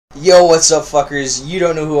Yo, what's up, fuckers? You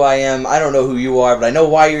don't know who I am, I don't know who you are, but I know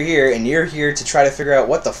why you're here, and you're here to try to figure out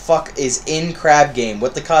what the fuck is in Crab Game,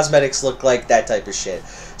 what the cosmetics look like, that type of shit.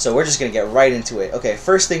 So we're just gonna get right into it. Okay,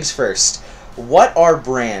 first things first. What are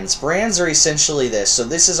brands? Brands are essentially this. So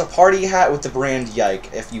this is a party hat with the brand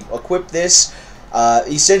Yike. If you equip this,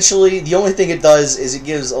 essentially the only thing it does is it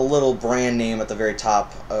gives a little brand name at the very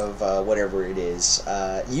top of whatever it is.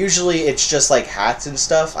 Usually it's just like hats and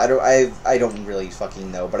stuff. I don't really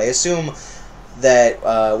fucking know, but I assume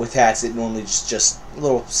that with hats it normally just a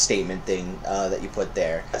little statement thing that you put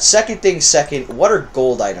there. Second thing second, what are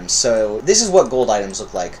gold items? So this is what gold items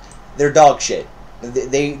look like. They're dog shit.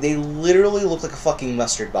 They literally look like a fucking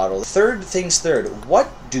mustard bottle. Third things third,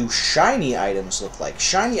 what do shiny items look like?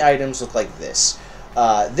 Shiny items look like this.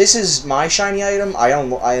 This is my shiny item. I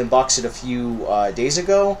unboxed it a few days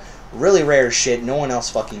ago. Really rare shit. No one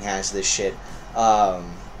else fucking has this shit.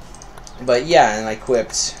 But yeah, and I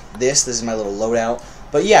equipped this. This is my little loadout.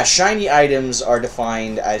 But yeah, shiny items are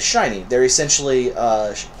defined as shiny. They're essentially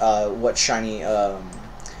what shiny. They're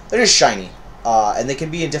just shiny. And they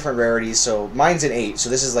can be in different rarities, so mine's an 8,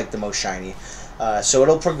 so this is like the most shiny. So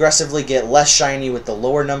it'll progressively get less shiny with the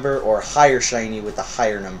lower number, or higher shiny with the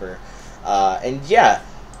higher number. And yeah,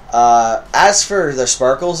 as for the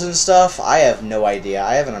sparkles and stuff, I have no idea.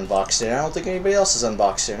 I haven't unboxed it, and I don't think anybody else has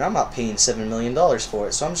unboxed it, and I'm not paying $7 million for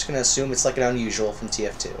it, so I'm just going to assume it's like an unusual from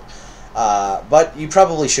TF2. But you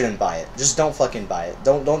probably shouldn't buy it. Just don't fucking buy it.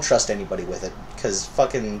 Don't trust anybody with it, because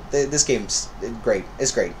fucking this game's great.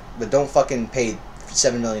 It's great, but don't fucking pay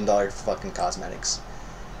 $7 million for fucking cosmetics.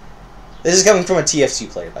 This is coming from a TF2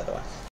 player, by the way.